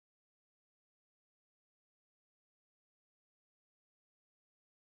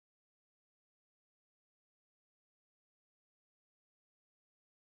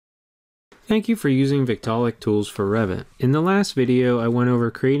Thank you for using Victaulic Tools for Revit. In the last video, I went over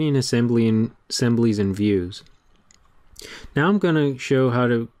creating assemblies and views. Now I'm going to show how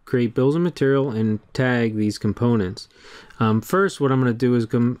to create bills of material and tag these components. First, what I'm going to do is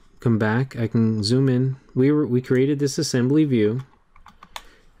come back. I can zoom in. We created this assembly view,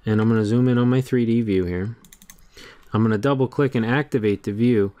 and I'm going to zoom in on my 3D view here. I'm going to double click and activate the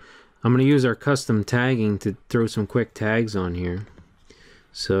view. I'm going to use our custom tagging to throw some quick tags on here.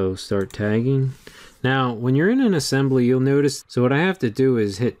 So start tagging. Now when you're in an assembly, you'll notice, so what I have to do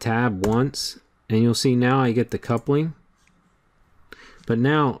is hit tab once, and you'll see now I get the coupling. But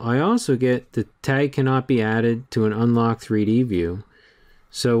now I also get the tag cannot be added to an unlocked 3D view.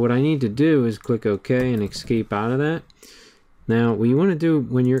 So what I need to do is click OK and escape out of that. Now what you want to do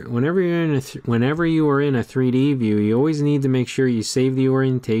whenever you are in a 3D view, you always need to make sure you save the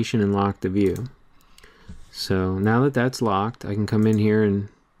orientation and lock the view. So now that that's locked, I can come in here and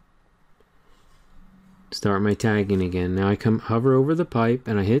start my tagging again. Now I hover over the pipe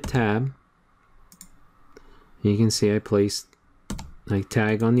and I hit tab. You can see I placed like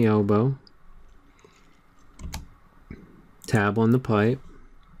tag on the elbow, tab on the pipe,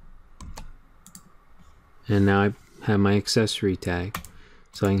 and now I have my accessory tag.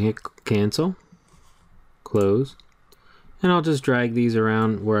 So I can hit cancel, close, and I'll just drag these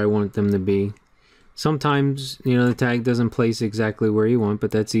around where I want them to be. Sometimes, you know, the tag doesn't place exactly where you want,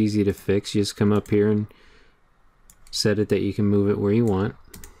 but that's easy to fix. You just come up here and set it that you can move it where you want.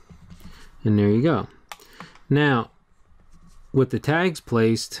 And there you go. Now, with the tags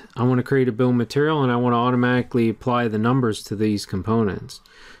placed, I want to create a bill of material and I want to automatically apply the numbers to these components.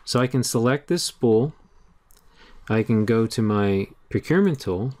 So I can select this spool. I can go to my Procurement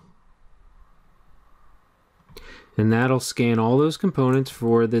Tool, and that'll scan all those components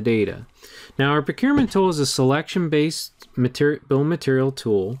for the data. Now our Procurement Tool is a selection-based bill of material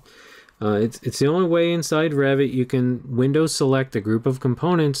tool. It's the only way inside Revit you can window select a group of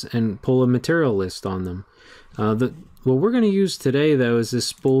components and pull a material list on them. What we're going to use today though is this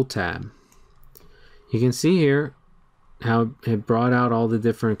spool tab. You can see here how it brought out all the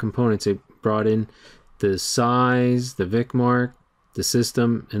different components. It brought in the size, the Vic mark, the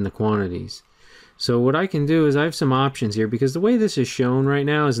system, and the quantities. So what I can do is I have some options here, because the way this is shown right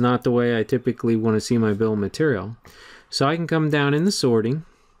now is not the way I typically want to see my bill of material. So I can come down in the sorting,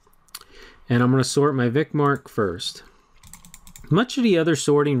 and I'm going to sort my Vic mark first. Much of the other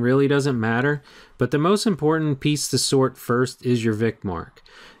sorting really doesn't matter, but the most important piece to sort first is your Vic mark.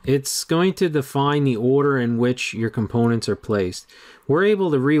 It's going to define the order in which your components are placed. We're able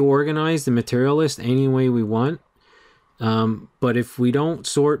to reorganize the material list any way we want. But if we don't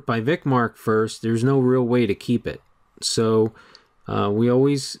sort by Vic mark first, there's no real way to keep it. So we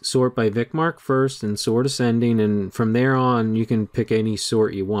always sort by Vic mark first and sort ascending, and from there on you can pick any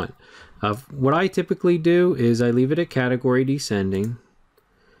sort you want. What I typically do is I leave it at category descending,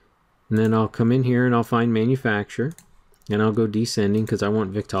 and then I'll come in here and I'll find manufacturer, and I'll go descending because I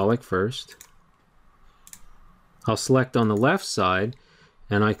want Victaulic first. I'll select on the left side,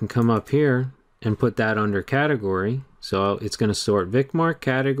 and I can come up here and put that under category. So it's going to sort Vic mark,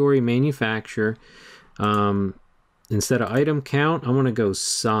 category, manufacturer. Instead of item count, I'm going to go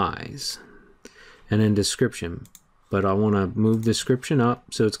size, and then description. But I want to move description up,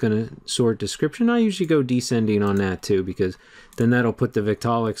 so it's going to sort description. I usually go descending on that too, because then that'll put the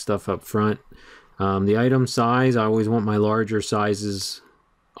Victaulic stuff up front. The item size, I always want my larger sizes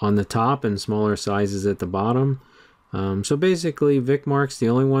on the top and smaller sizes at the bottom. So basically Vic mark's the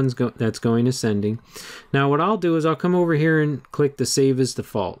only one that's going ascending. Now what I'll do is I'll come over here and click the Save as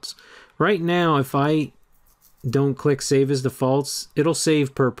Defaults. Right now if I don't click Save as Defaults, it'll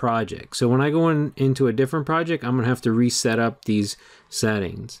save per project. So when I go into a different project, I'm going to have to reset up these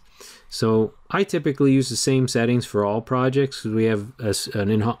settings. So I typically use the same settings for all projects because we have an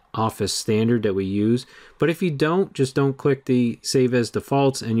in-office standard that we use. But if you don't, just don't click the Save as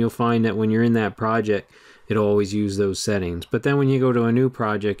Defaults, and you'll find that when you're in that project, it'll always use those settings. But then when you go to a new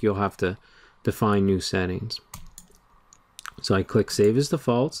project, you'll have to define new settings. So I click Save as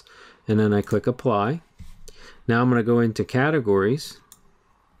Defaults, and then I click Apply. Now I'm going to go into categories,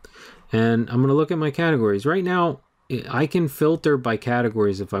 and I'm going to look at my categories. Right now, I can filter by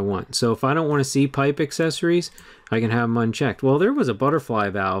categories if I want. So if I don't want to see pipe accessories, I can have them unchecked. Well, there was a butterfly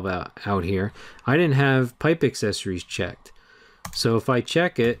valve out here. I didn't have pipe accessories checked. So if I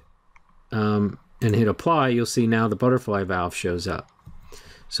check it and hit apply, you'll see now the butterfly valve shows up.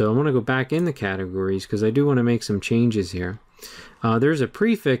 So I'm going to go back in the categories because I do want to make some changes here. There's a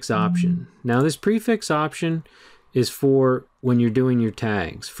prefix option. Now this prefix option is for when you're doing your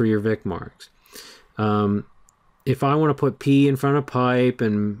tags for your Vic marks. if I want to put P in front of pipe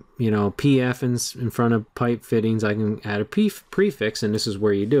and, you know, PF in front of pipe fittings, I can add a P prefix, and this is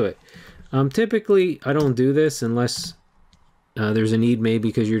where you do it. Typically, I don't do this unless there's a need, maybe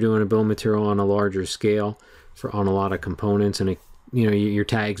because you're doing a bill of material on a larger scale on a lot of components, and it, you know, your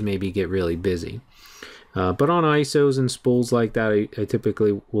tags maybe get really busy. But on ISOs and spools like that, I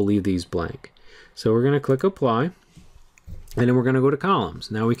typically will leave these blank. So we're going to click apply. And then we're going to go to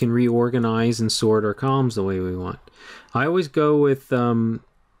columns. Now we can reorganize and sort our columns the way we want. I always go with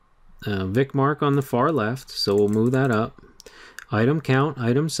Vic mark on the far left, so we'll move that up. Item count,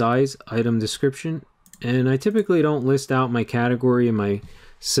 item size, item description, and I typically don't list out my category in my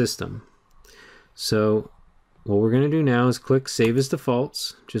system. So what we're going to do now is click Save as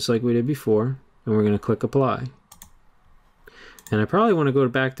Defaults, just like we did before, and we're going to click Apply. And I probably want to go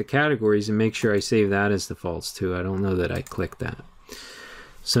back to categories and make sure I save that as defaults too. I don't know that I clicked that.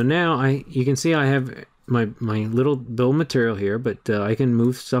 So now you can see I have my little bill of material here, but I can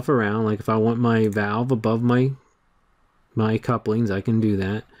move stuff around. Like if I want my valve above my couplings, I can do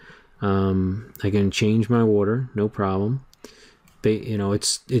that. I can change my water, no problem. You know,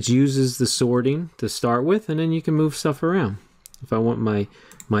 it uses the sorting to start with, and then you can move stuff around. If I want my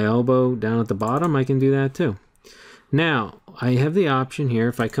elbow down at the bottom, I can do that too. Now, I have the option here,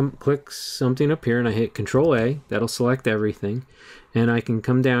 if I click something up here and I hit Control A, that'll select everything. And I can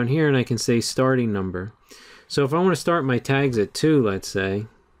come down here and I can say starting number. So if I want to start my tags at 2, let's say,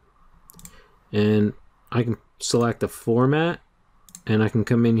 and I can select a format, and I can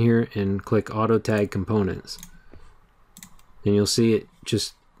come in here and click Auto Tag Components. And you'll see it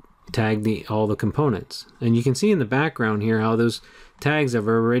just tag all the components. And you can see in the background here how those tags have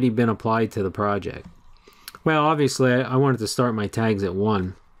already been applied to the project. Well, obviously, I wanted to start my tags at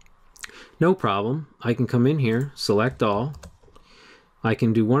 1. No problem. I can come in here, select all. I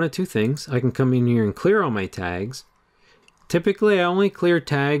can do one of two things. I can come in here and clear all my tags. Typically, I only clear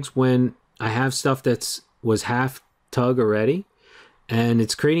tags when I have stuff was half tug already, and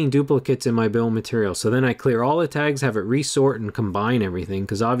it's creating duplicates in my bill of material. So then I clear all the tags, have it resort and combine everything,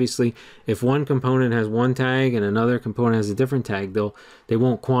 because obviously, if one component has one tag and another component has a different tag, they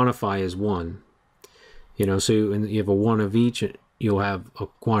won't quantify as one. You know, so you have a 1 of each, you'll have a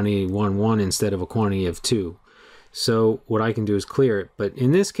quantity 1, 1 instead of a quantity of 2. So what I can do is clear it. But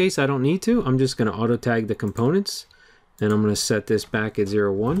in this case, I don't need to. I'm just going to auto tag the components. And I'm going to set this back at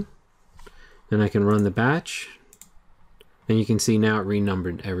 0, 1. And I can run the batch. And you can see now it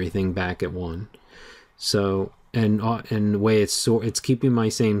renumbered everything back at 1. So, and the way it's keeping my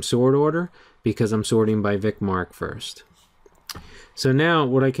same sort order because I'm sorting by Vic mark first. So now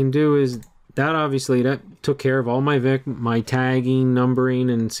what I can do is, that took care of all my tagging, numbering,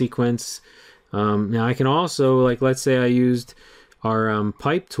 and sequence. Now I can also, like, let's say I used our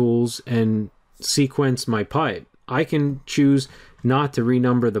pipe tools and sequence my pipe. I can choose not to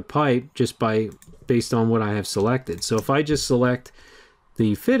renumber the pipe just based on what I have selected. So if I just select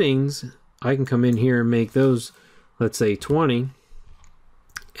the fittings, I can come in here and make those, let's say 20,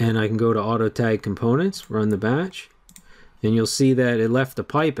 and I can go to auto tag components, run the batch. And you'll see that it left the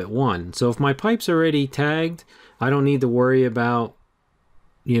pipe at 1. So if my pipe's already tagged, I don't need to worry about,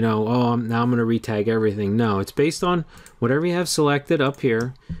 you know, oh, now I'm going to retag everything. No, it's based on whatever you have selected up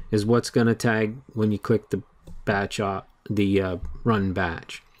here is what's going to tag when you click the batch, run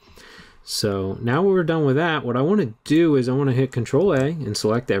batch. So now we're done with that, what I want to do is I want to hit Control A and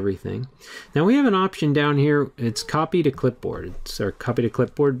select everything. Now we have an option down here. It's Copy to Clipboard. It's our Copy to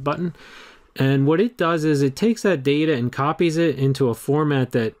Clipboard button. And what it does is it takes that data and copies it into a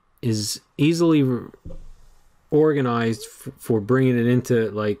format that is easily organized for bringing it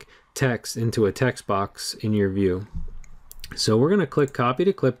into like text, into a text box in your view. So we're going to click Copy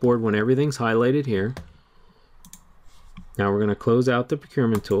to Clipboard when everything's highlighted here. Now we're going to close out the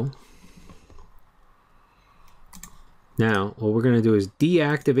Procurement Tool. Now what we're going to do is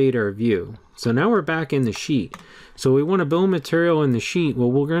deactivate our view. So now we're back in the sheet. So we want to bill material in the sheet. What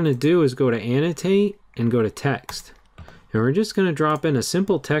we're going to do is go to Annotate and go to Text. And we're just going to drop in a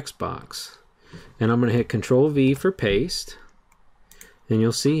simple text box. And I'm going to hit Control V for paste. And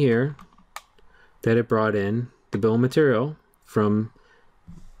you'll see here that it brought in the bill of material from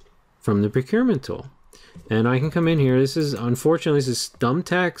the Procurement Tool. And I can come in here. Unfortunately, this is dumb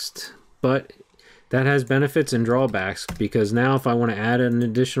text, but that has benefits and drawbacks, because now if I want to add an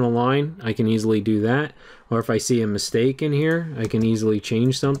additional line, I can easily do that. Or if I see a mistake in here, I can easily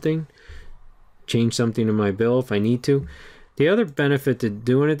change something in my bill if I need to. The other benefit to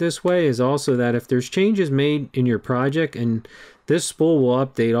doing it this way is also that if there's changes made in your project and this spool will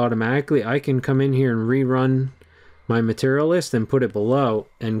update automatically, I can come in here and rerun my material list and put it below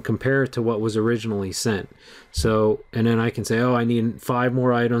and compare it to what was originally sent. So, and then I can say, oh, I need 5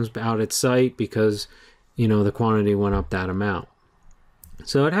 more items out at site because, you know, the quantity went up that amount.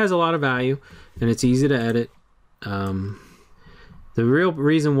 So it has a lot of value and it's easy to edit. The real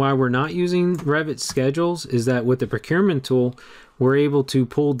reason why we're not using Revit schedules is that with the procurement tool, we're able to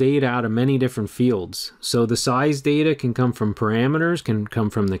pull data out of many different fields. So the size data can come from parameters, can come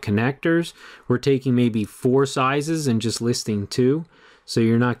from the connectors. We're taking maybe 4 sizes and just listing 2. So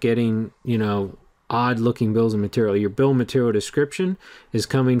you're not getting, you know, odd looking bills of material. Your bill of material description is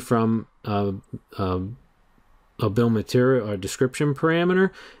coming from a bill of material or description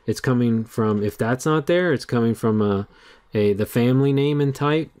parameter. It's coming from, if that's not there, it's coming from the family name and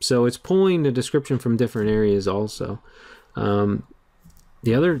type. So it's pulling the description from different areas also.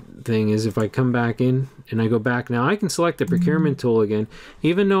 The other thing is if I come back in and I go back now, I can select the procurement tool again.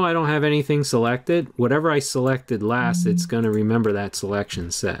 Even though I don't have anything selected, whatever I selected last, it's going to remember that selection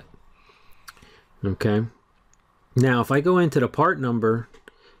set. Okay. Now, if I go into the part number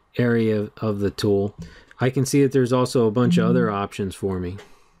area of the tool, I can see that there's also a bunch of other options for me.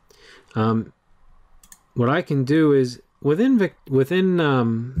 What I can do is within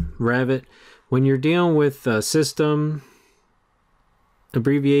Revit, when you're dealing with system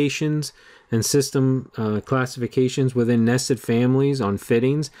abbreviations and system classifications within nested families on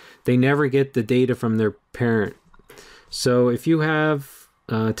fittings, they never get the data from their parent. So if you have,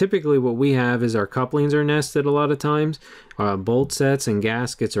 typically what we have is our couplings are nested a lot of times. Bolt sets and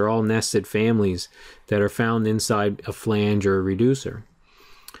gaskets are all nested families that are found inside a flange or a reducer.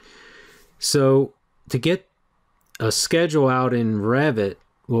 So to get a schedule out in Revit,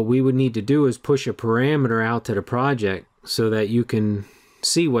 what we would need to do is push a parameter out to the project so that you can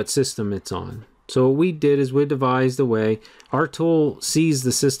see what system it's on. So what we did is we devised a way. Our tool sees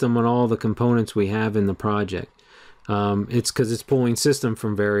the system on all the components we have in the project. It's because it's pulling system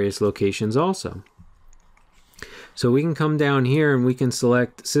from various locations also. So we can come down here and we can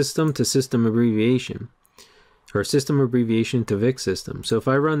select system to system abbreviation, or system abbreviation to Vic system. So if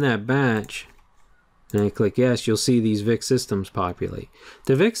I run that batch and I click yes, you'll see these Vic systems populate.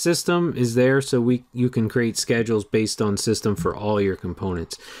 The Vic system is there so you can create schedules based on system for all your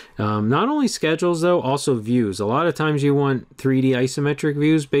components. Not only schedules though, also views. A lot of times you want 3D isometric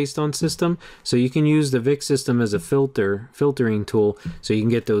views based on system, so you can use the Vic system as a filtering tool so you can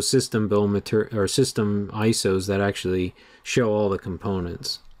get those system bill material or system ISOs that actually show all the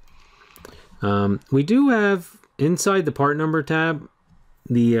components. We do have inside the part number tab,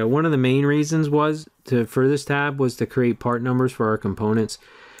 one of the main reasons for this tab was to create part numbers for our components.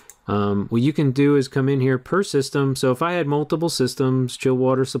 What you can do is come in here per system. So if I had multiple systems, chill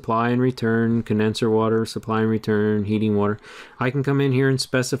water supply and return, condenser water supply and return, heating water, I can come in here and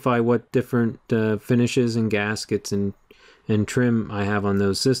specify what different finishes and gaskets and trim I have on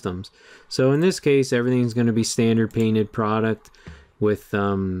those systems. So in this case, everything's going to be standard painted product with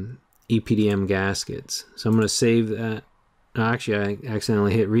EPDM gaskets. So I'm going to save that. Actually, I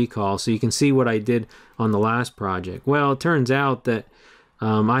accidentally hit recall, so you can see what I did on the last project. Well, it turns out that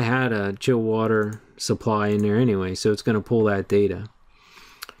I had a chill water supply in there anyway, so it's going to pull that data.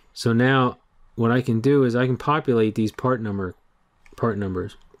 So now what I can do is I can populate these part numbers.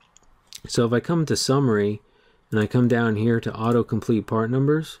 So if I come to summary and I come down here to autocomplete part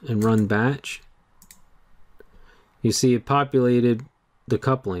numbers and run batch, you see it populated the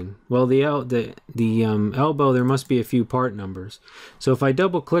coupling. Well, the elbow, there must be a few part numbers. So if I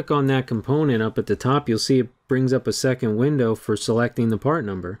double click on that component up at the top, you'll see it brings up a second window for selecting the part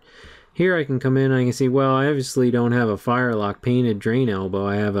number. Here I can come in, I can see, well, I obviously don't have a Firelock painted drain elbow.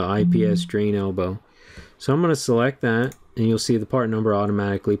 I have an IPS drain elbow. So I'm going to select that and you'll see the part number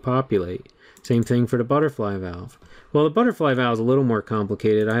automatically populate. Same thing for the butterfly valve. Well, the butterfly valve is a little more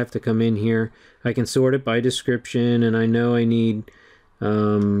complicated. I have to come in here. I can sort it by description, and I know I need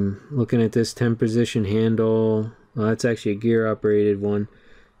looking at this 10 position handle, well, that's actually a gear operated one,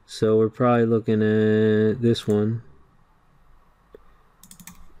 so we're probably looking at this one,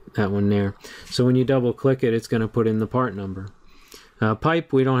 that one there. So when you double click it, it's going to put in the part number.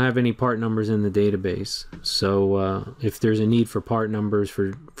 Pipe, we don't have any part numbers in the database, so if there's a need for part numbers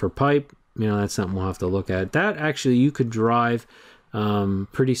for pipe, you know, that's something we'll have to look at. That actually you could drive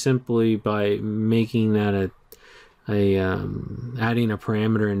pretty simply by making that adding a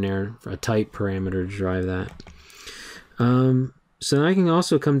parameter in there, a type parameter to drive that. So I can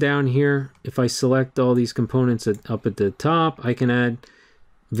also come down here. If I select all these components up at the top, I can add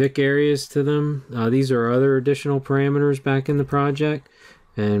Vic areas to them. These are other additional parameters back in the project,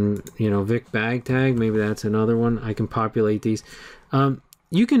 and you know, Vic bag tag, maybe that's another one. I can populate these.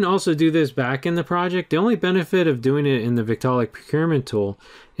 You can also do this back in the project. The only benefit of doing it in the Victaulic Procurement Tool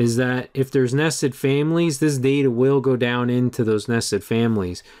is that if there's nested families, this data will go down into those nested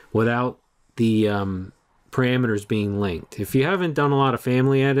families without the parameters being linked. If you haven't done a lot of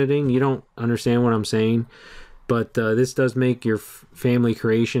family editing, you don't understand what I'm saying, but this does make your family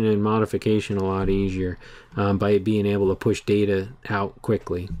creation and modification a lot easier by being able to push data out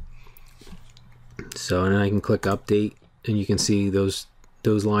quickly. So, and then I can click update, and you can see those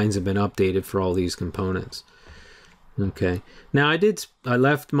lines have been updated for all these components. Okay, now I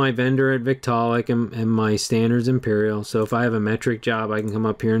left my vendor at Victaulic and my standards Imperial. So if I have a metric job, I can come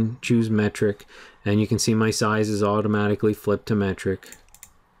up here and choose metric, and you can see my sizes automatically flip to metric.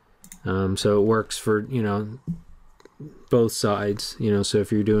 So it works for, you know, both sides, you know, so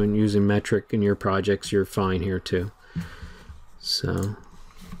if you're using metric in your projects, you're fine here too. So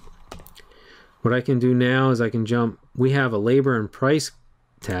what I can do now is I can jump, we have a labor and price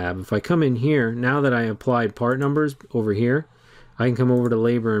tab. If I come in here, now that I applied part numbers over here, I can come over to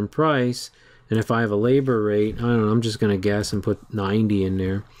labor and price, and if I have a labor rate, I don't know, I'm just going to guess and put 90 in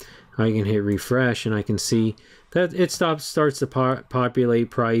there. I can hit refresh, and I can see that it starts to populate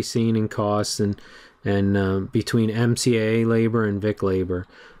pricing and costs and between MCA labor and Vic labor.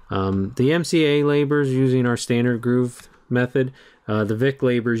 The MCA labor is using our standard groove method. The Vic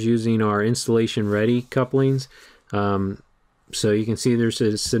labor is using our installation ready couplings. So you can see there's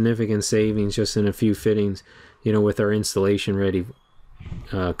a significant savings just in a few fittings, you know, with our installation ready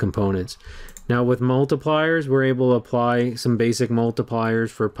components. Now with multipliers, we're able to apply some basic multipliers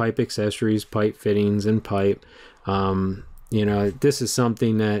for pipe accessories, pipe fittings, and pipe. You know, this is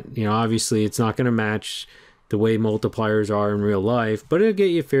something that, you know, obviously it's not going to match the way multipliers are in real life, but it'll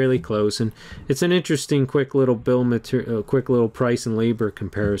get you fairly close, and it's an interesting quick little bill material, quick little price and labor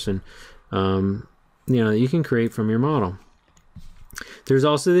comparison, you know, you can create from your model. There's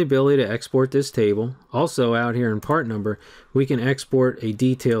also the ability to export this table. Also out here in part number, we can export a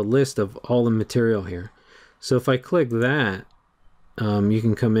detailed list of all the material here. So if I click that, you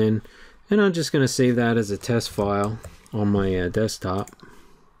can come in, and I'm just going to save that as a test file on my desktop.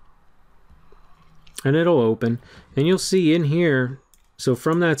 And it'll open, and you'll see in here, so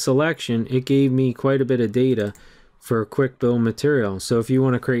from that selection, it gave me quite a bit of data for a quick bill of material. So if you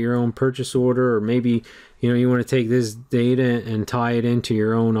want to create your own purchase order, or maybe, you know, you want to take this data and tie it into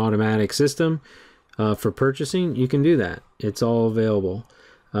your own automatic system for purchasing, you can do that. It's all available.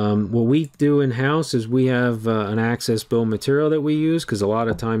 What we do in-house is we have an access bill of material that we use, because a lot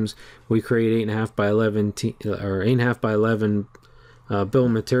of times we create 8.5 by 11 or 8.5 by 11 bill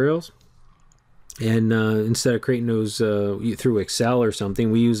of materials. And instead of creating those through Excel or something,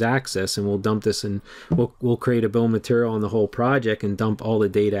 we use Access, and we'll dump this, and we'll create a bill of material on the whole project and dump all the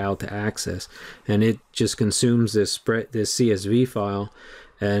data out to Access, and it just consumes this CSV file,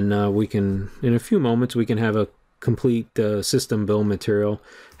 and we can, in a few moments, we can have a complete system bill of material,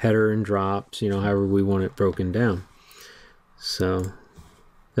 header and drops, you know, however we want it broken down. So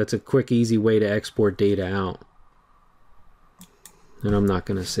that's a quick, easy way to export data out, and I'm not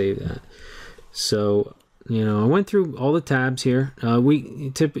going to save that. So, you know, I went through all the tabs here.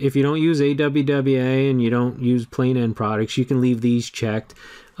 If you don't use AWWA and you don't use plain end products, you can leave these checked.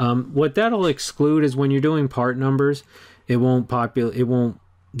 What that'll exclude is when you're doing part numbers, it won't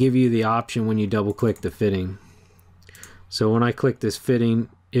give you the option when you double click the fitting. So when I click this fitting,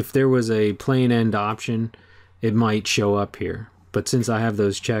 if there was a plain end option, it might show up here. But since I have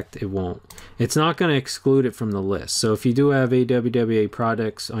those checked, it won't. It's not going to exclude it from the list. So if you do have AWWA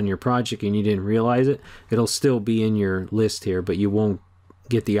products on your project and you didn't realize it, it'll still be in your list here, but you won't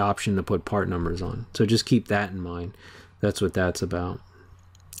get the option to put part numbers on. So just keep that in mind. That's what that's about.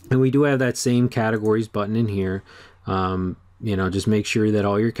 And we do have that same categories button in here. You know, just make sure that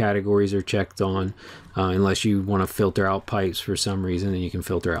all your categories are checked on, unless you want to filter out pipes for some reason, then you can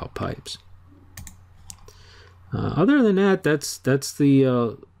filter out pipes. Other than that, that's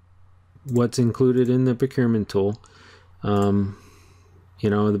the what's included in the procurement tool. You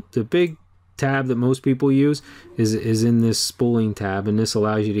know, the big tab that most people use is in this spooling tab, and this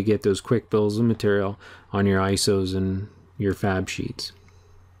allows you to get those quick bills of material on your ISOs and your fab sheets.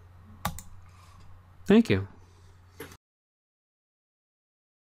 Thank you.